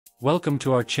Welcome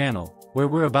to our channel, where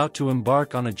we're about to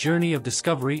embark on a journey of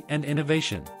discovery and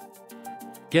innovation.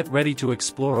 Get ready to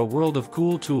explore a world of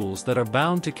cool tools that are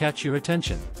bound to catch your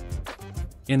attention.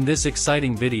 In this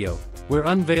exciting video, we're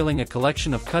unveiling a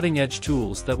collection of cutting-edge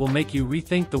tools that will make you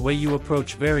rethink the way you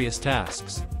approach various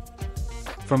tasks.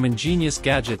 From ingenious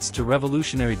gadgets to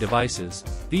revolutionary devices,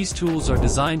 these tools are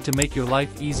designed to make your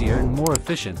life easier and more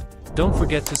efficient. Don't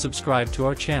forget to subscribe to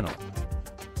our channel.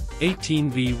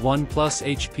 18V1 Plus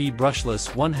HP Brushless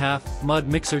 1/2 Mud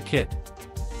Mixer Kit.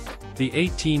 The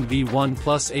 18V1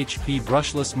 Plus HP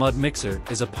Brushless Mud Mixer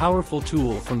is a powerful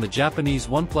tool from the Japanese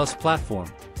OnePlus platform,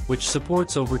 which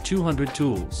supports over 200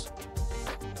 tools.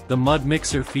 The Mud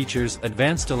Mixer features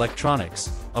advanced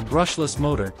electronics, a brushless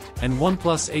motor, and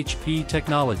OnePlus HP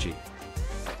technology.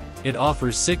 It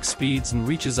offers 6 speeds and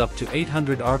reaches up to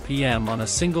 800 RPM on a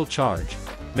single charge,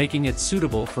 making it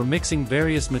suitable for mixing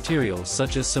various materials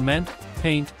such as cement,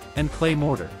 paint, and clay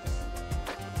mortar.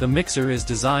 The mixer is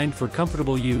designed for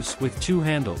comfortable use with 2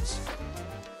 handles.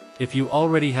 If you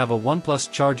already have a OnePlus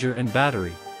charger and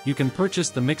battery, you can purchase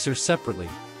the mixer separately,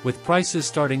 with prices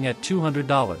starting at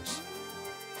 $200.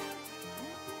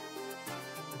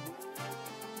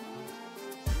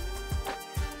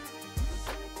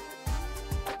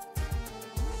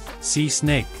 Sea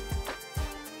Snake.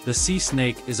 The Sea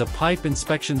Snake is a pipe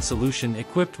inspection solution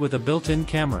equipped with a built-in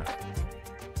camera.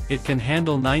 It can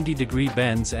handle 90-degree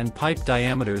bends and pipe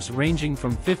diameters ranging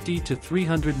from 50 to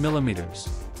 300 millimeters.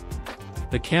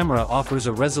 The camera offers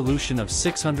a resolution of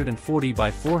 640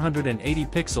 by 480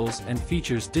 pixels and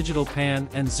features digital pan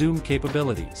and zoom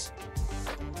capabilities.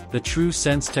 The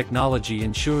TrueSense technology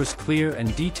ensures clear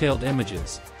and detailed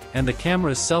images, and the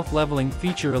camera's self-leveling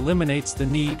feature eliminates the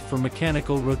need for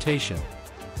mechanical rotation.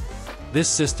 This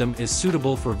system is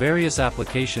suitable for various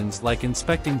applications like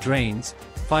inspecting drains,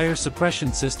 fire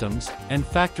suppression systems, and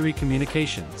factory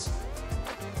communications.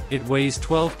 It weighs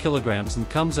 12 kilograms and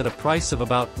comes at a price of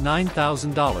about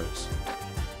 $9,000.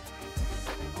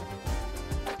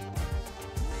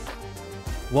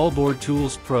 Wallboard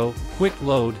Tools Pro Quick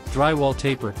Load Drywall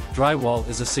Taper. Drywall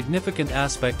is a significant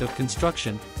aspect of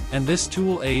construction, and this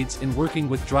tool aids in working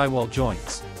with drywall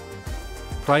joints.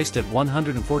 Priced at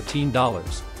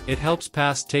 $114, it helps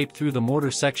pass tape through the mortar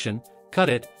section, cut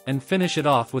it, and finish it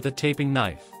off with a taping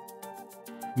knife.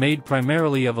 Made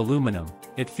primarily of aluminum,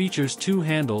 it features 2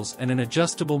 handles and an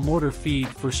adjustable mortar feed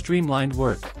for streamlined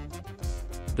work.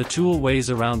 The tool weighs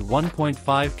around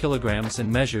 1.5 kilograms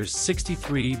and measures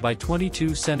 63 by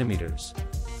 22 centimeters.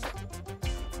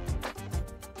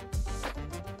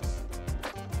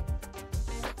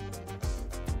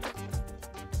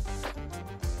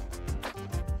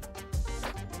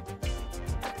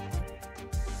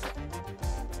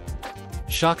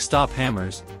 ShockStop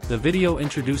Hammers. The video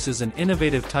introduces an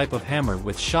innovative type of hammer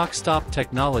with ShockStop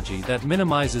technology that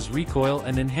minimizes recoil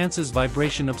and enhances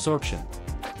vibration absorption.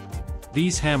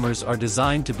 These hammers are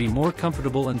designed to be more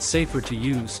comfortable and safer to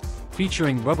use,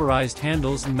 featuring rubberized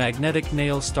handles and magnetic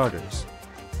nail starters.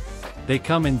 They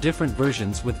come in different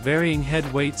versions with varying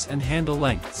head weights and handle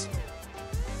lengths.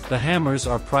 The hammers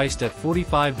are priced at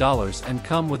 $45 and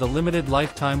come with a limited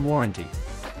lifetime warranty.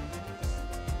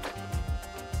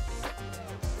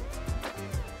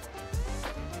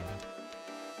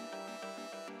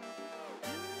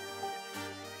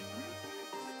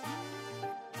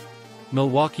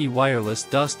 Milwaukee Wireless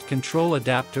Dust Control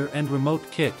Adapter and Remote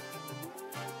Kit.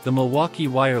 The Milwaukee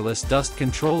Wireless Dust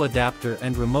Control Adapter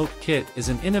and Remote Kit is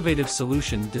an innovative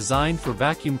solution designed for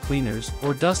vacuum cleaners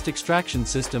or dust extraction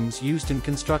systems used in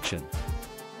construction.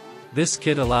 This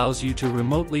kit allows you to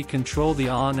remotely control the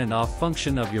on and off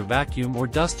function of your vacuum or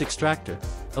dust extractor,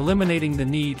 eliminating the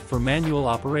need for manual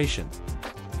operation.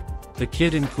 The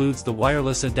kit includes the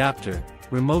wireless adapter,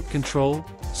 remote control,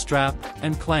 strap,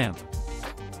 and clamp.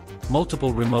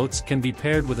 Multiple remotes can be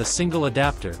paired with a single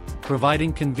adapter,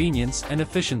 providing convenience and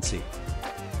efficiency.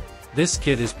 This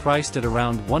kit is priced at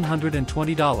around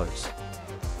 $120.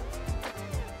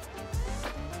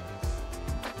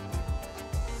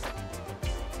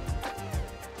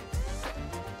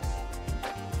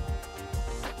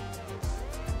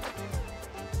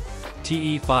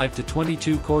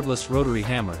 TE5-22 Cordless Rotary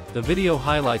Hammer. The video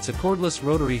highlights a cordless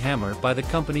rotary hammer by the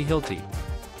company Hilti.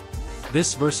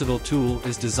 This versatile tool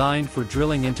is designed for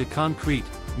drilling into concrete,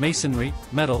 masonry,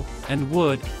 metal, and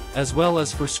wood, as well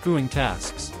as for screwing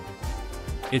tasks.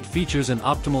 It features an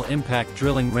optimal impact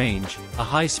drilling range, a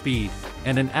high speed,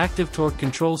 and an active torque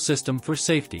control system for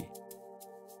safety.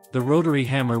 The rotary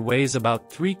hammer weighs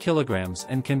about 3 kilograms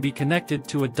and can be connected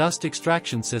to a dust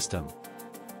extraction system.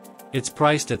 It's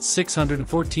priced at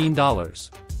 $614.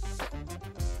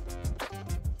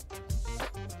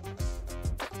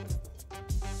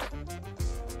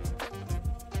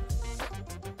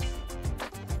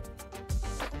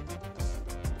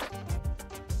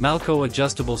 Malco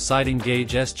Adjustable Siding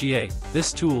Gauge SGA.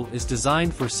 This tool is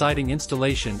designed for siding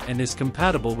installation and is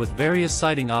compatible with various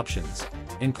siding options,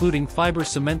 including fiber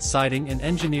cement siding and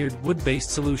engineered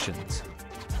wood-based solutions.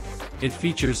 It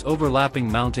features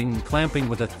overlapping mounting and clamping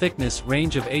with a thickness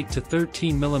range of 8 to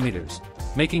 13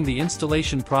 mm, making the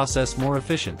installation process more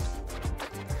efficient.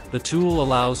 The tool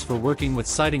allows for working with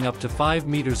siding up to 5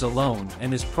 meters alone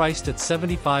and is priced at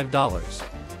 $75.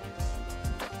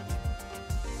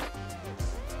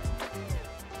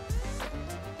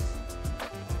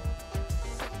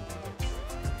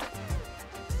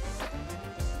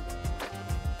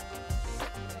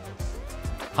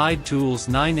 Hyde Tools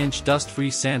 9-inch Dust-Free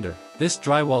Sander. This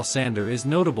drywall sander is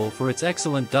notable for its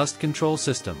excellent dust control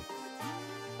system.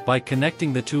 By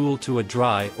connecting the tool to a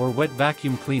dry or wet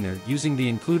vacuum cleaner using the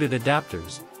included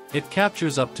adapters, it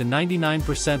captures up to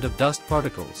 99% of dust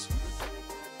particles.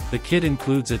 The kit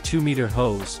includes a 2-meter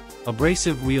hose,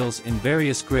 abrasive wheels in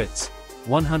various grits,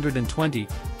 120,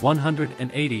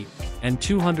 180, and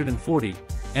 240,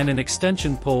 and an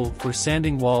extension pole for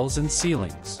sanding walls and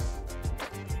ceilings.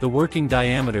 The working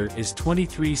diameter is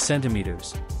 23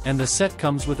 centimeters, and the set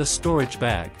comes with a storage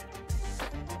bag.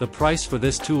 The price for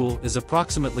this tool is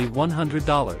approximately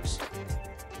 $100.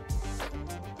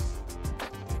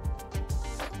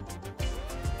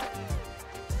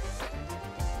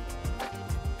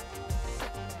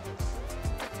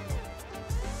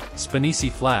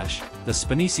 Spanesi Flash. The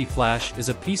Spanesi Flash is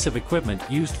a piece of equipment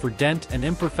used for dent and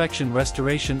imperfection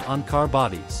restoration on car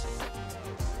bodies.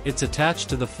 It's attached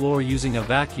to the floor using a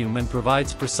vacuum and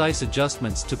provides precise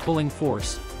adjustments to pulling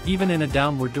force, even in a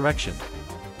downward direction.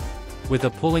 With a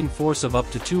pulling force of up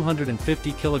to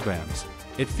 250 kilograms,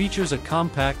 it features a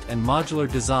compact and modular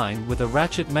design with a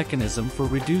ratchet mechanism for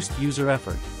reduced user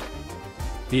effort.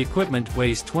 The equipment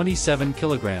weighs 27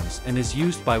 kilograms and is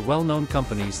used by well-known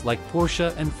companies like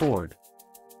Porsche and Ford.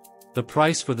 The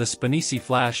price for the Spanesi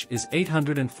Flash is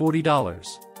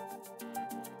 $840.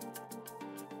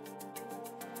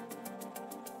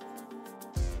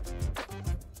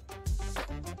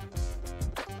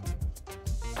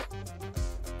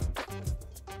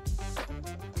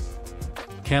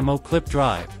 CAMO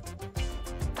ClipDRIVE.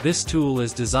 This tool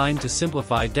is designed to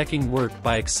simplify decking work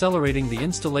by accelerating the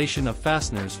installation of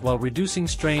fasteners while reducing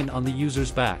strain on the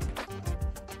user's back.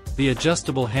 The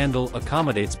adjustable handle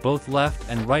accommodates both left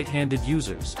and right-handed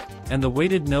users, and the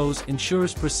weighted nose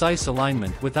ensures precise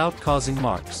alignment without causing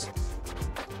marks.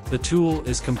 The tool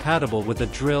is compatible with a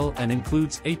drill and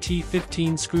includes a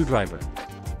T15 screwdriver.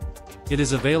 It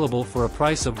is available for a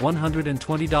price of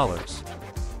 $120.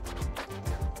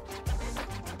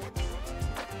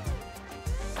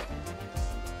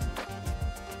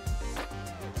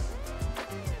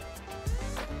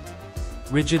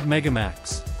 Rigid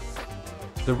Megamax.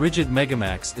 The Rigid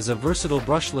Megamax is a versatile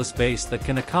brushless base that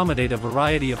can accommodate a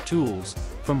variety of tools,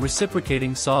 from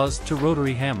reciprocating saws to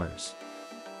rotary hammers.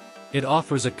 It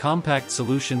offers a compact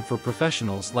solution for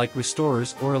professionals like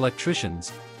restorers or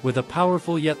electricians, with a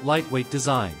powerful yet lightweight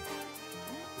design.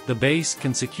 The base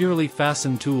can securely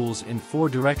fasten tools in 4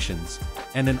 directions,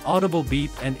 and an audible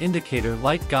beep and indicator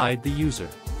light guide the user.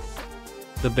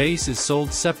 The base is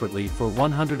sold separately for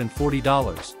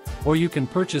 $140, or you can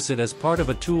purchase it as part of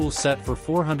a tool set for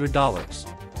 $400.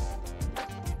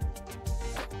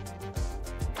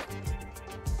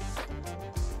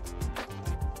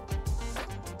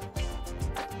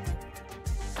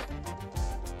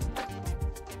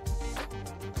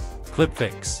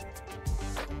 ClipFix.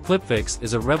 ClipFix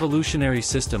is a revolutionary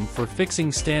system for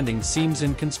fixing standing seams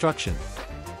in construction.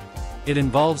 It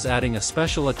involves adding a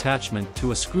special attachment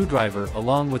to a screwdriver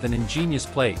along with an ingenious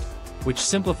plate, which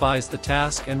simplifies the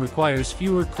task and requires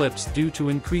fewer clips due to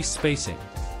increased spacing.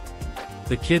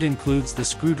 The kit includes the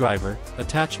screwdriver,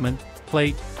 attachment,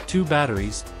 plate, 2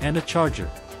 batteries, and a charger.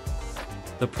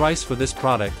 The price for this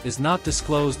product is not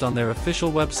disclosed on their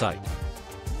official website.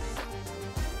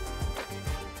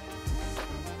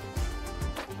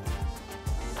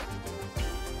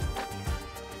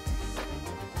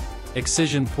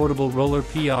 Excision Portable Roller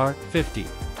PR50.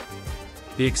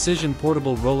 The Excision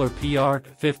Portable Roller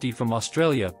PR50 from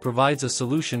Australia provides a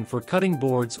solution for cutting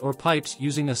boards or pipes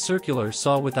using a circular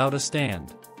saw without a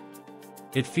stand.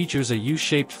 It features a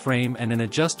U-shaped frame and an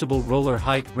adjustable roller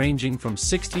height ranging from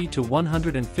 60 to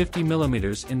 150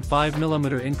 mm in 5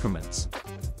 mm increments.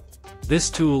 This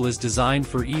tool is designed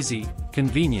for easy,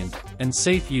 convenient, and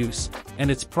safe use, and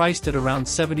it's priced at around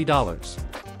 $70.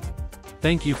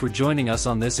 Thank you for joining us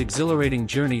on this exhilarating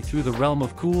journey through the realm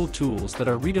of cool tools that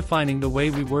are redefining the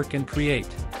way we work and create.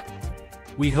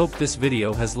 We hope this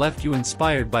video has left you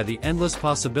inspired by the endless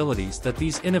possibilities that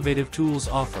these innovative tools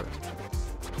offer.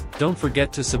 Don't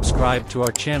forget to subscribe to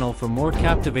our channel for more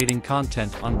captivating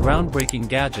content on groundbreaking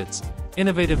gadgets,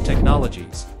 innovative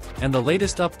technologies, and the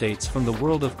latest updates from the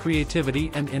world of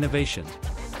creativity and innovation.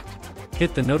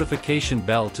 Hit the notification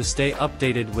bell to stay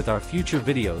updated with our future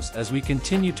videos as we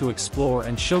continue to explore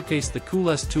and showcase the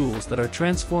coolest tools that are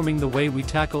transforming the way we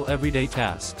tackle everyday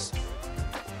tasks.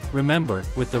 Remember,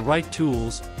 with the right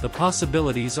tools, the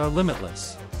possibilities are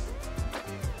limitless.